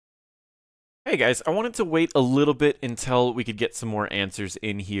Hey guys, I wanted to wait a little bit until we could get some more answers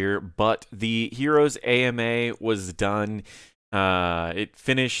in here, but the Heroes AMA was done. It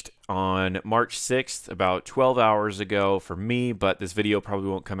finished on March 6th, about 12 hours ago for me, but this video probably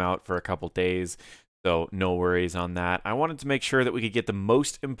won't come out for a couple days, so no worries on that. I wanted to make sure that we could get the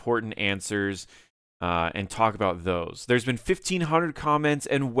most important answers and talk about those. There's been 1,500 comments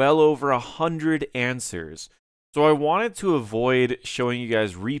and well over 100 answers. So I wanted to avoid showing you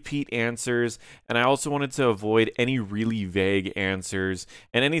guys repeat answers, and I also wanted to avoid any really vague answers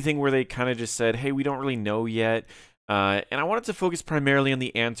and anything where they kind of just said, hey, we don't really know yet. And I wanted to focus primarily on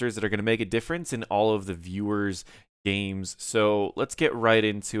the answers that are going to make a difference in all of the viewers' games. So let's get right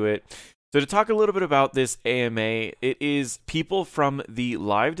into it. So to talk a little bit about this AMA, it is people from the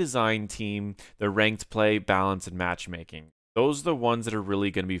live design team, the ranked play, balance, and matchmaking. Those are the ones that are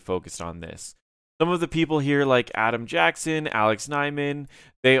really going to be focused on this. Some of the people here, like Adam Jackson, Alex Nyman,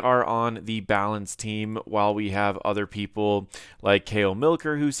 they are on the balance team, while we have other people like Kale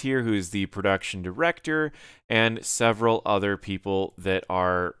Milker, who's here, who's the production director, and several other people that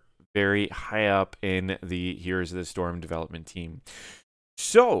are very high up in the Heroes of the Storm development team.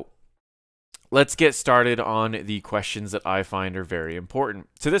 So let's get started on the questions that I find are very important.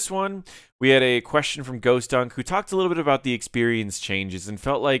 To this one, we had a question from Ghost Dunk, who talked a little bit about the experience changes and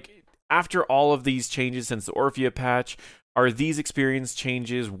felt like after all of these changes since the Orphea patch, are these experience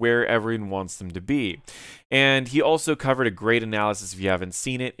changes where everyone wants them to be? And he also covered a great analysis. If you haven't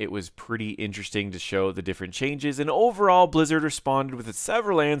seen it, it was pretty interesting to show the different changes. And overall, Blizzard responded with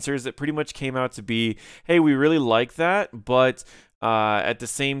several answers that pretty much came out to be, hey, we really like that, but at the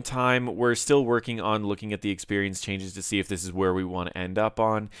same time, we're still working on looking at the experience changes to see if this is where we want to end up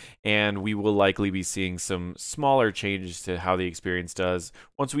on, and we will likely be seeing some smaller changes to how the experience does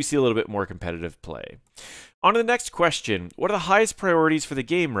once we see a little bit more competitive play. On to the next question. What are the highest priorities for the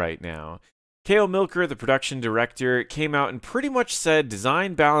game right now? Kale Milker, the production director, came out and pretty much said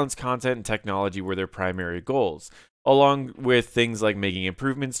design, balance, content, and technology were their primary goals, along with things like making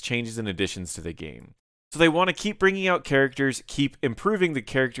improvements, changes, and additions to the game. So they want to keep bringing out characters, keep improving the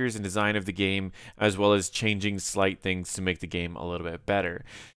characters and design of the game, as well as changing slight things to make the game a little bit better.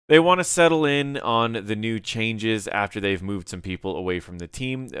 They want to settle in on the new changes after they've moved some people away from the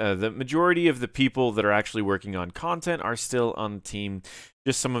team. The majority of the people that are actually working on content are still on the team.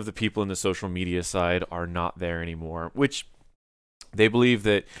 Just some of the people in the social media side are not there anymore, which they believe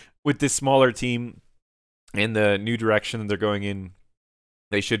that with this smaller team and the new direction that they're going in,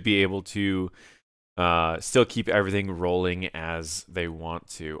 they should be able to still keep everything rolling as they want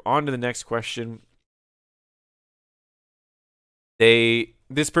to. On to the next question.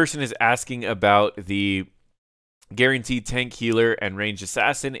 This person is asking about the guaranteed tank healer and ranged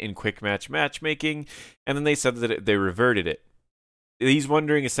assassin in quick match matchmaking, and then they said that they reverted it. He's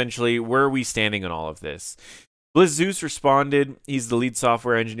wondering essentially, where are we standing on all of this? Blizzeus responded. He's the lead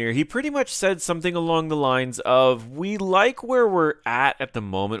software engineer. He pretty much said something along the lines of, we like where we're at the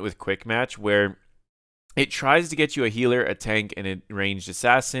moment with quick match, where it tries to get you a healer, a tank, and a ranged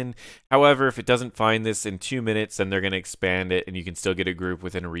assassin. However, if it doesn't find this in 2 minutes, then they're going to expand it, and you can still get a group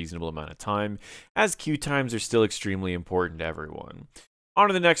within a reasonable amount of time, as queue times are still extremely important to everyone. On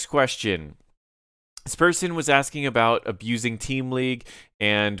to the next question. This person was asking about abusing Team League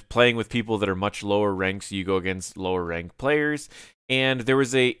and playing with people that are much lower ranked, so you go against lower ranked players. And there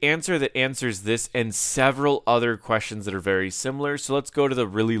was an answer that answers this and several other questions that are very similar. So let's go to the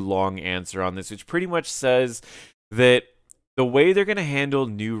really long answer on this, which pretty much says that the way they're going to handle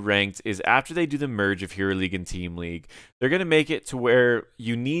new ranked is after they do the merge of Hero League and Team League, they're going to make it to where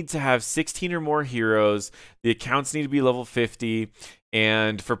you need to have 16 or more heroes. The accounts need to be level 50.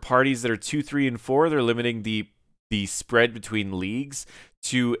 And for parties that are 2, 3, and 4, they're limiting the spread between leagues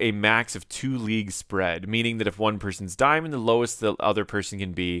to a max of 2 league spread, meaning that if one person's diamond, the lowest the other person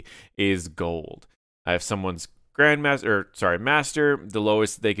can be is gold. If someone's master, the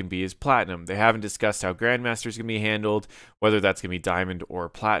lowest they can be is platinum. They haven't discussed how grandmaster is going to be handled, whether that's going to be diamond or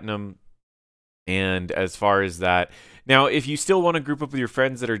platinum. And as far as that, now if you still want to group up with your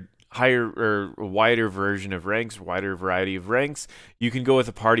friends that are higher or wider version of ranks, wider variety of ranks, you can go with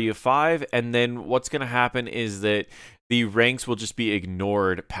a party of 5, and then what's going to happen is that the ranks will just be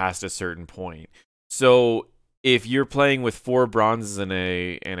ignored past a certain point. So if you're playing with 4 bronzes and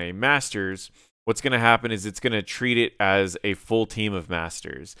a masters, what's going to happen is it's going to treat it as a full team of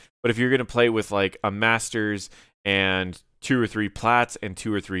masters. But if you're going to play with like a masters and 2 or 3 plats and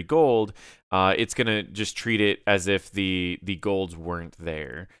 2 or 3 gold, it's going to just treat it as if the golds weren't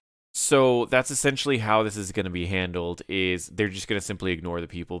there. So that's essentially how this is going to be handled, is they're just going to simply ignore the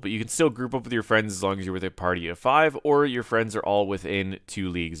people, but you can still group up with your friends as long as you're with a party of 5, or your friends are all within 2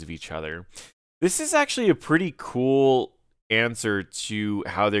 leagues of each other. This is actually a pretty cool answer to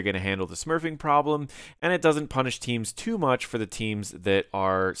how they're going to handle the smurfing problem, and it doesn't punish teams too much for the teams that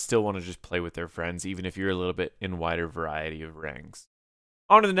are still want to just play with their friends, even if you're a little bit in wider variety of ranks.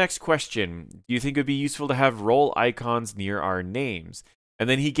 On to the next question. Do you think it would be useful to have role icons near our names? And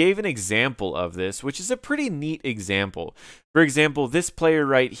then he gave an example of this, which is a pretty neat example. For example, this player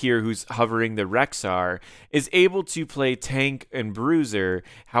right here who's hovering the Rexar is able to play tank and bruiser.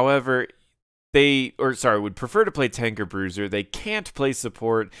 However, would prefer to play tank or bruiser. They can't play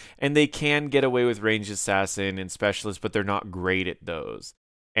support, and they can get away with ranged assassin and specialist, but they're not great at those.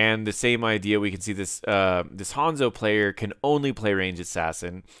 And the same idea, we can see this this Hanzo player can only play ranged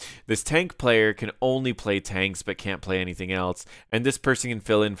assassin. This tank player can only play tanks but can't play anything else. And this person can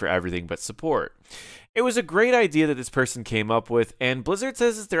fill in for everything but support. It was a great idea that this person came up with, and Blizzard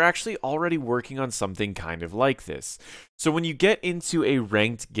says that they're actually already working on something kind of like this. So when you get into a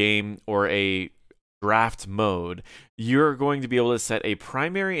ranked game or a draft mode, you're going to be able to set a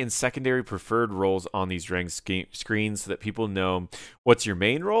primary and secondary preferred roles on these ranked screens so that people know what's your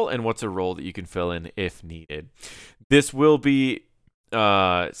main role and what's a role that you can fill in if needed. This will be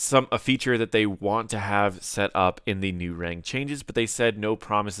a feature that they want to have set up in the new rank changes, but they said no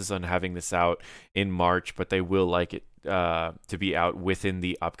promises on having this out in March, but they will like it to be out within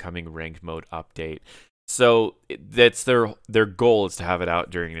the upcoming ranked mode update. So that's their goal, is to have it out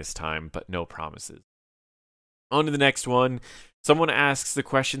during this time, but no promises. On to the next one. Someone asks the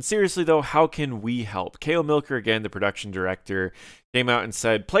question, seriously though, how can we help? Kale Milker, again, the production director, came out and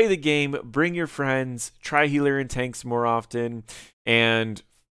said, play the game, bring your friends, try healer and tanks more often, and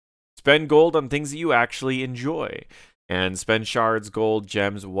spend gold on things that you actually enjoy. And spend shards, gold,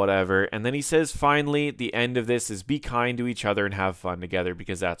 gems, whatever. And then he says, finally, the end of this is be kind to each other and have fun together,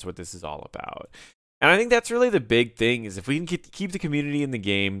 because that's what this is all about. And I think that's really the big thing, is if we can keep the community in the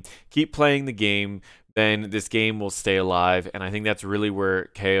game, keep playing the game, then this game will stay alive. And I think that's really where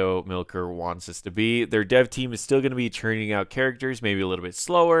KO Milker wants us to be. Their dev team is still going to be churning out characters, maybe a little bit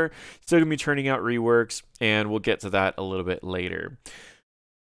slower, still going to be churning out reworks, and we'll get to that a little bit later.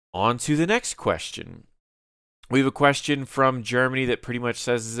 On to the next question. We have a question from Germany that pretty much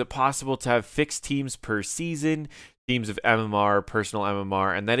says, is it possible to have fixed teams per season? Teams of MMR, personal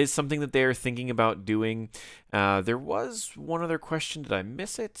MMR, and that is something that they are thinking about doing. There was one other question. Did I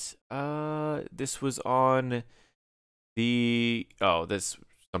miss it? This was on the... Oh, this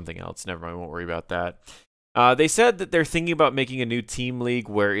something else. Never mind. Won't worry about that. They said that they're thinking about making a new team league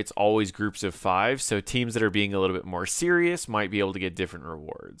where it's always groups of 5, so teams that are being a little bit more serious might be able to get different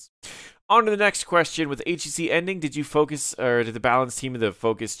rewards. On to the next question. With HEC ending, did you focus, or did the balance team of the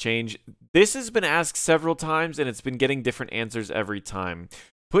focus change? This has been asked several times, and it's been getting different answers every time.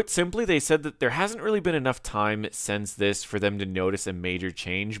 Put simply, they said that there hasn't really been enough time since this for them to notice a major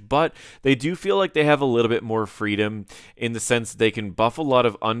change, but they do feel like they have a little bit more freedom in the sense that they can buff a lot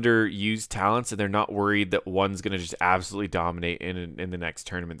of underused talents, and they're not worried that one's going to just absolutely dominate in the next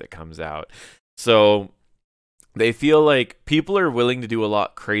tournament that comes out. So they feel like people are willing to do a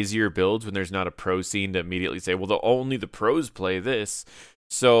lot crazier builds when there's not a pro scene to immediately say, well, only the pros play this.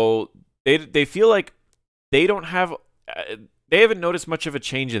 So they feel like they don't have... They haven't noticed much of a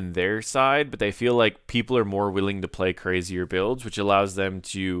change in their side, but they feel like people are more willing to play crazier builds, which allows them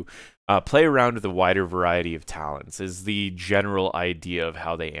to play around with a wider variety of talents, is the general idea of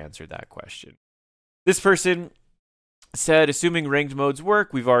how they answered that question. This person said, assuming ranked modes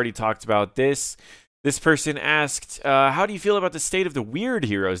work, we've already talked about this. This person asked, how do you feel about the state of the weird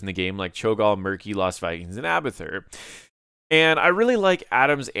heroes in the game, like Cho'Gall, Murky, Lost Vikings, and Abathur? And I really like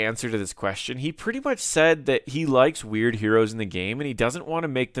Adam's answer to this question. He pretty much said that he likes weird heroes in the game, and he doesn't want to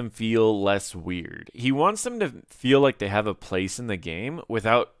make them feel less weird. He wants them to feel like they have a place in the game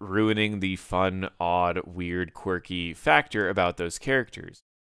without ruining the fun, odd, weird, quirky factor about those characters.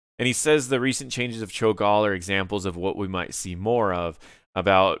 And he says the recent changes of Cho'Gall are examples of what we might see more of,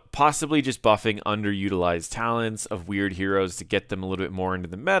 about possibly just buffing underutilized talents of weird heroes to get them a little bit more into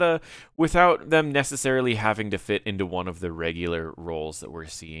the meta without them necessarily having to fit into one of the regular roles that we're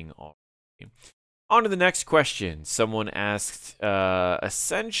seeing already. On to the next question. Someone asked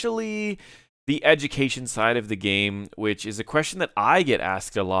essentially the education side of the game, which is a question that I get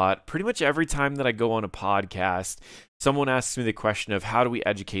asked a lot. Pretty much every time that I go on a podcast, someone asks me the question of how do we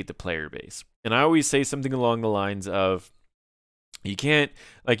educate the player base? And I always say something along the lines of, you can't,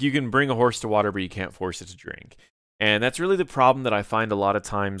 like, you can bring a horse to water, but you can't force it to drink. And that's really the problem that I find a lot of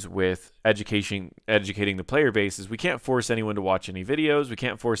times with educating the player base is we can't force anyone to watch any videos. We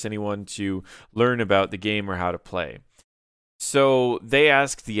can't force anyone to learn about the game or how to play. So they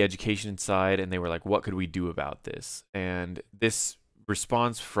asked the education side and they were like, what could we do about this? And this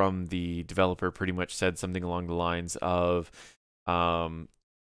response from the developer pretty much said something along the lines of,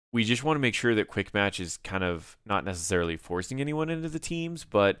 we just want to make sure that Quick Match is kind of not necessarily forcing anyone into the teams,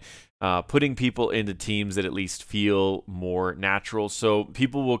 but putting people into teams that at least feel more natural. So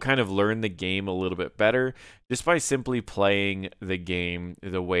people will kind of learn the game a little bit better just by simply playing the game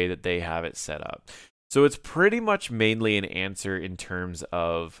the way that they have it set up. So it's pretty much mainly an answer in terms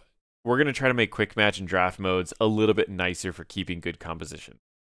of we're going to try to make Quick Match and draft modes a little bit nicer for keeping good composition.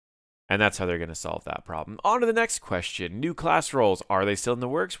 And that's how they're going to solve that problem. On to the next question. New class roles. Are they still in the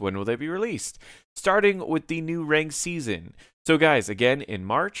works? When will they be released? Starting with the new ranked season. So guys, again, in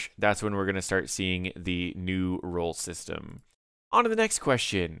March, that's when we're going to start seeing the new role system. On to the next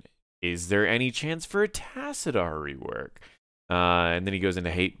question. Is there any chance for a Tassadar rework? And then he goes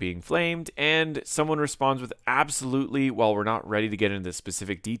into hate being flamed, and someone responds with absolutely. While we're not ready to get into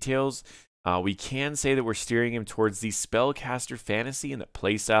specific details, we can say that we're steering him towards the spellcaster fantasy and the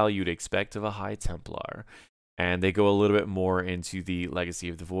playstyle you'd expect of a High Templar. And they go a little bit more into the Legacy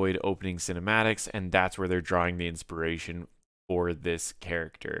of the Void opening cinematics, and that's where they're drawing the inspiration for this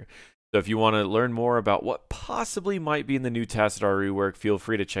character. So if you want to learn more about what possibly might be in the new Tassadar rework, feel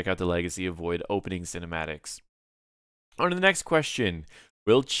free to check out the Legacy of Void opening cinematics. On to the next question.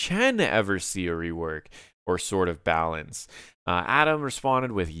 Will Chen ever see a rework or sort of balance? Adam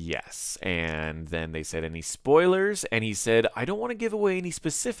responded with yes, and then they said any spoilers, and he said, I don't want to give away any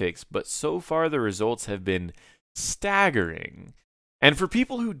specifics, but so far the results have been staggering. And for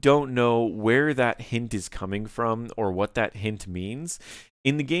people who don't know where that hint is coming from or what that hint means,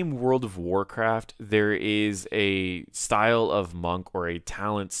 in the game World of Warcraft, there is a style of monk or a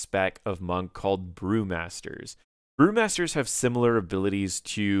talent spec of monk called Brewmasters. Brewmasters have similar abilities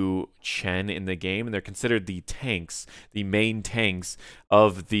to Chen in the game, and they're considered the tanks, the main tanks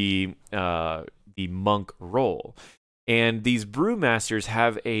of the monk role. And these Brewmasters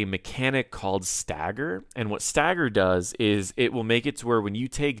have a mechanic called Stagger, and what Stagger does is it will make it to where when you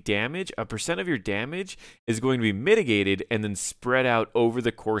take damage, a percent of your damage is going to be mitigated and then spread out over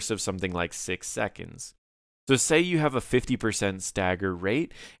the course of something like 6 seconds. So say you have a 50% stagger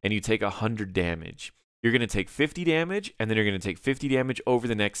rate and you take 100 damage. You're going to take 50 damage, and then you're going to take 50 damage over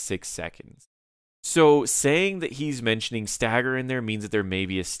the next 6 seconds. So saying that he's mentioning stagger in there means that there may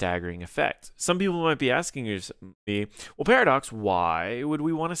be a staggering effect. Some people might be asking me, well, Paradox, why would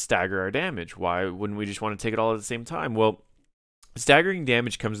we want to stagger our damage? Why wouldn't we just want to take it all at the same time? Well, staggering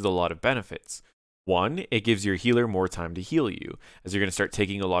damage comes with a lot of benefits. One, it gives your healer more time to heal you, as you're going to start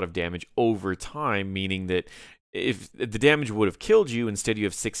taking a lot of damage over time, meaning that if the damage would have killed you, instead you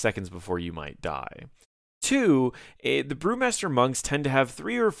have 6 seconds before you might die. Two, the Brewmaster monks tend to have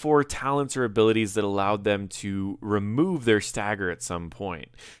 3 or 4 talents or abilities that allowed them to remove their stagger at some point.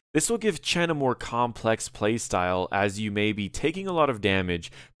 This will give Chen a more complex playstyle, as you may be taking a lot of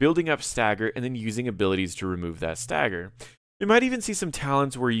damage, building up stagger, and then using abilities to remove that stagger. We might even see some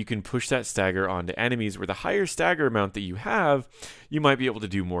talents where you can push that stagger onto enemies, where the higher stagger amount that you have, you might be able to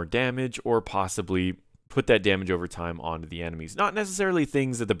do more damage or possibly put that damage over time onto the enemies. Not necessarily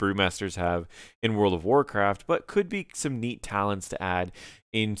things that the Brewmasters have in World of Warcraft, but could be some neat talents to add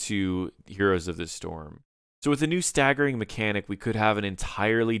into Heroes of the Storm. So with the new staggering mechanic, we could have an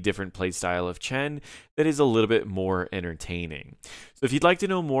entirely different playstyle of Chen that is a little bit more entertaining. So if you'd like to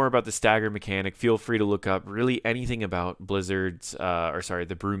know more about the stagger mechanic, feel free to look up really anything about the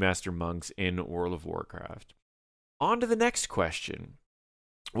Brewmaster monks in World of Warcraft. On to the next question.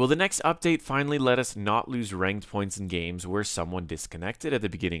 Will the next update finally let us not lose ranked points in games where someone disconnected at the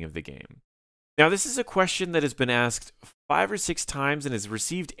beginning of the game? Now, this is a question that has been asked 5 or 6 times and has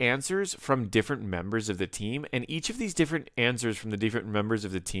received answers from different members of the team, and each of these different answers from the different members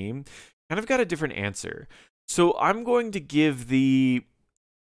of the team kind of got a different answer. So I'm going to give the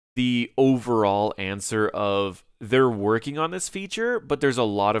overall answer of they're working on this feature, but there's a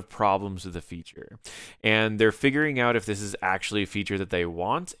lot of problems with the feature. And they're figuring out if this is actually a feature that they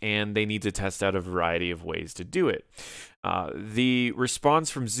want, and they need to test out a variety of ways to do it. The response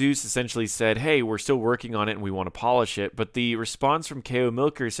from Zeus essentially said, hey, we're still working on it and we want to polish it. But the response from KO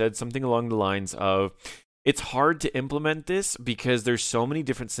Milker said something along the lines of, it's hard to implement this because there's so many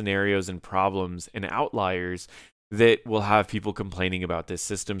different scenarios and problems and outliers that will have people complaining about this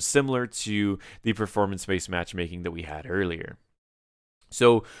system, similar to the performance-based matchmaking that we had earlier.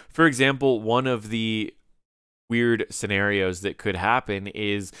 So, for example, one of the weird scenarios that could happen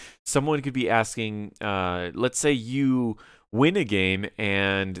is someone could be asking, let's say you win a game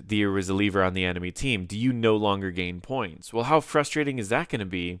and there was a lever on the enemy team. Do you no longer gain points? Well, how frustrating is that going to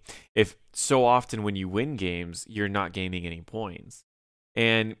be if so often when you win games, you're not gaining any points?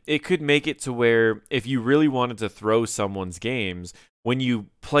 And it could make it to where if you really wanted to throw someone's games, when you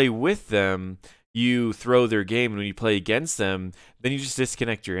play with them, you throw their game, and when you play against them, then you just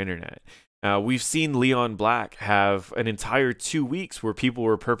disconnect your internet. We've seen Leon Black have an entire 2 weeks where people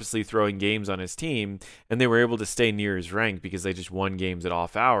were purposely throwing games on his team, and they were able to stay near his rank because they just won games at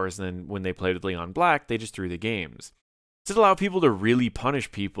off hours. And then when they played with Leon Black, they just threw the games. This allow people to really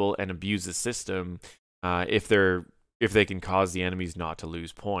punish people and abuse the system if they can cause the enemies not to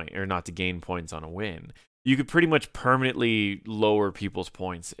lose point or not to gain points on a win. You could pretty much permanently lower people's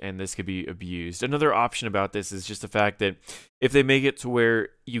points, and this could be abused. Another option about this is just the fact that if they make it to where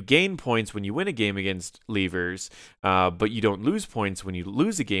you gain points when you win a game against levers, but you don't lose points when you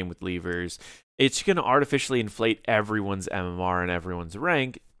lose a game with levers, it's going to artificially inflate everyone's MMR and everyone's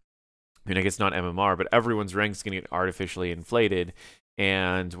rank. I mean, I guess not MMR, but everyone's rank is going to get artificially inflated,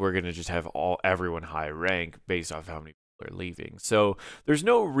 and we're going to just have everyone high rank based off how many are leaving. So there's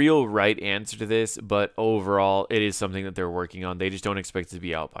no real right answer to this, but overall it is something that they're working on. They just don't expect it to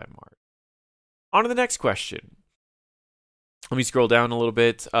be out by March. On to the next question. Let me scroll down a little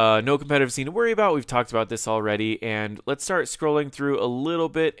bit. No competitive scene to worry about. We've talked about this already, and let's start scrolling through a little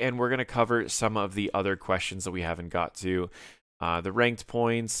bit, and we're going to cover some of the other questions that we haven't got to. The ranked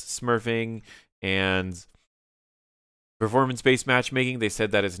points, smurfing, and performance-based matchmaking. They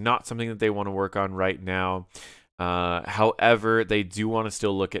said that is not something that they want to work on right now. However, they do want to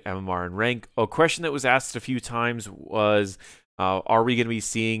still look at MMR and rank. A question that was asked a few times was, are we going to be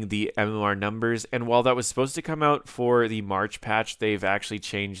seeing the MMR numbers? And while that was supposed to come out for the March patch, they've actually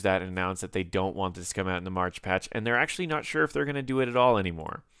changed that and announced that they don't want this to come out in the March patch, and they're actually not sure if they're going to do it at all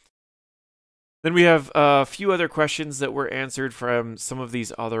anymore. Then we have a few other questions that were answered from some of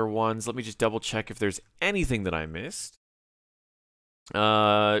these other ones. Let me just double check if there's anything that I missed.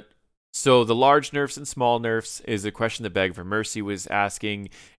 So the large nerfs and small nerfs is a question that Beg for Mercy was asking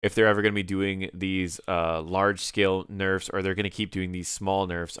if they're ever going to be doing these large-scale nerfs, or they're going to keep doing these small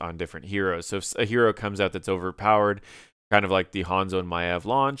nerfs on different heroes. So if a hero comes out that's overpowered, kind of like the Hanzo and Maiev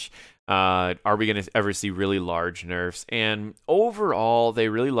launch, are we going to ever see really large nerfs? And overall, they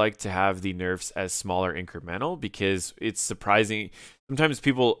really like to have the nerfs as smaller incremental, because it's surprising. Sometimes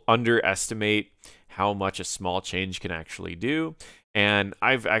people underestimate how much a small change can actually do. And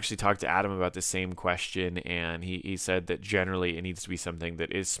I've actually talked to Adam about the same question, and he said that generally it needs to be something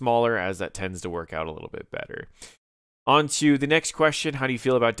that is smaller, as that tends to work out a little bit better. On to the next question. How do you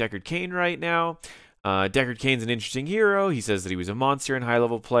feel about Deckard Cain right now? Deckard Cain's an interesting hero. He says that he was a monster in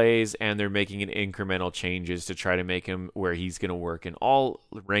high-level plays, and they're making an incremental changes to try to make him where he's going to work in all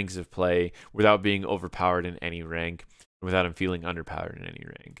ranks of play without being overpowered in any rank, without him feeling underpowered in any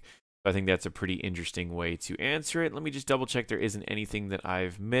rank. I think that's a pretty interesting way to answer it. Let me just double check there isn't anything that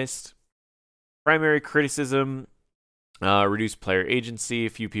I've missed. Primary criticism, reduced player agency. A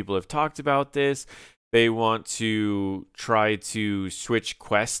few people have talked about this. They want to try to switch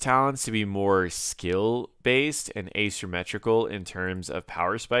quest talents to be more skill-based and asymmetrical in terms of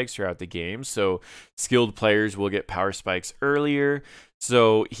power spikes throughout the game. So skilled players will get power spikes earlier.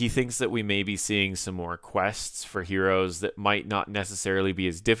 So he thinks that we may be seeing some more quests for heroes that might not necessarily be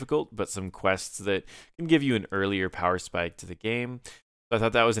as difficult, but some quests that can give you an earlier power spike to the game. So I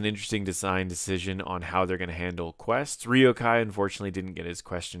thought that was an interesting design decision on how they're going to handle quests. Ryokai, unfortunately, didn't get his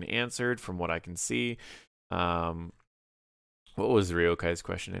question answered from what I can see. What was Ryokai's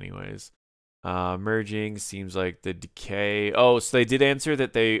question anyways? Merging seems like the decay. Oh, so they did answer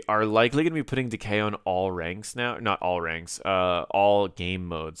that they are likely going to be putting decay on all ranks now. Not all ranks, all game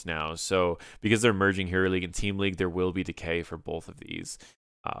modes now. So because they're merging Hero League and Team League, there will be decay for both of these.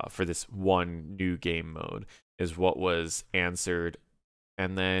 For this one new game mode is what was answered.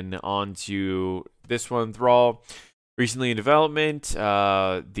 And then on to this one, Thrall. Recently in development,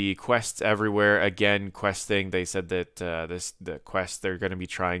 the quests everywhere. Again, quest thing. They said that the quests they're going to be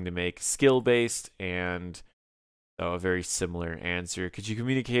trying to make skill-based, and so a very similar answer. Could you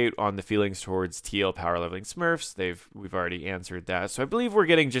communicate on the feelings towards TL power leveling Smurfs? We've already answered that. So I believe we're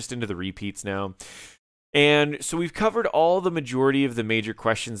getting just into the repeats now. And so we've covered all the majority of the major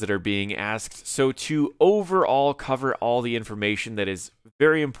questions that are being asked. So to overall cover all the information that is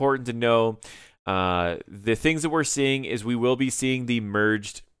very important to know, the things that we're seeing is we will be seeing the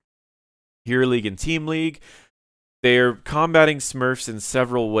merged Hero League and Team League. They're combating Smurfs in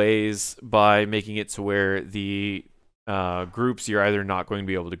several ways by making it to where the groups, you're either not going to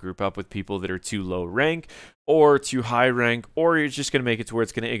be able to group up with people that are too low rank or too high rank, or you're just going to make it to where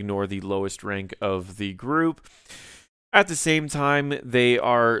it's going to ignore the lowest rank of the group. At the same time, they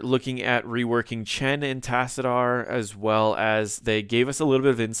are looking at reworking Chen and Tassadar, as well as they gave us a little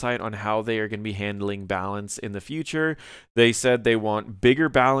bit of insight on how they are going to be handling balance in the future. They said they want bigger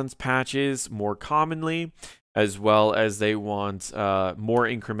balance patches more commonly, as well as they want more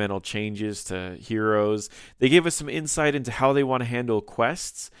incremental changes to heroes. They gave us some insight into how they want to handle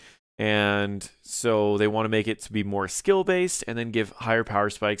quests. And so they want to make it to be more skill-based and then give higher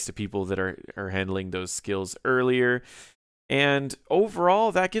power spikes to people that are handling those skills earlier. And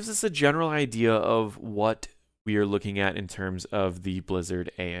overall, that gives us a general idea of what we are looking at in terms of the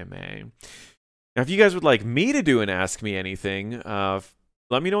Blizzard AMA. Now, if you guys would like me to do an Ask Me Anything,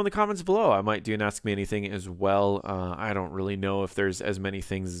 let me know in the comments below. I might do an Ask Me Anything as well. I don't really know if there's as many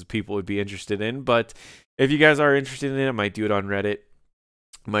things as people would be interested in, but if you guys are interested in it, I might do it on Reddit.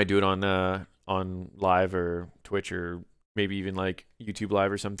 Might do it on live or Twitch or maybe even like YouTube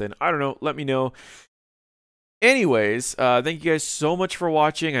Live or something. I don't know. Let me know. Anyways, thank you guys so much for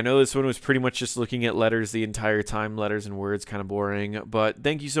watching. I know this one was pretty much just looking at letters the entire time. Letters and words, kind of boring. But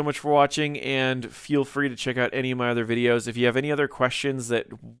thank you so much for watching, and feel free to check out any of my other videos. If you have any other questions that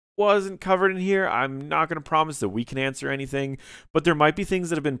wasn't covered in here, I'm not going to promise that we can answer anything, but there might be things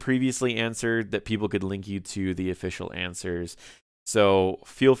that have been previously answered that people could link you to the official answers. So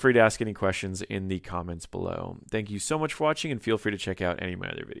feel free to ask any questions in the comments below. Thank you so much for watching, and feel free to check out any of my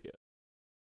other videos.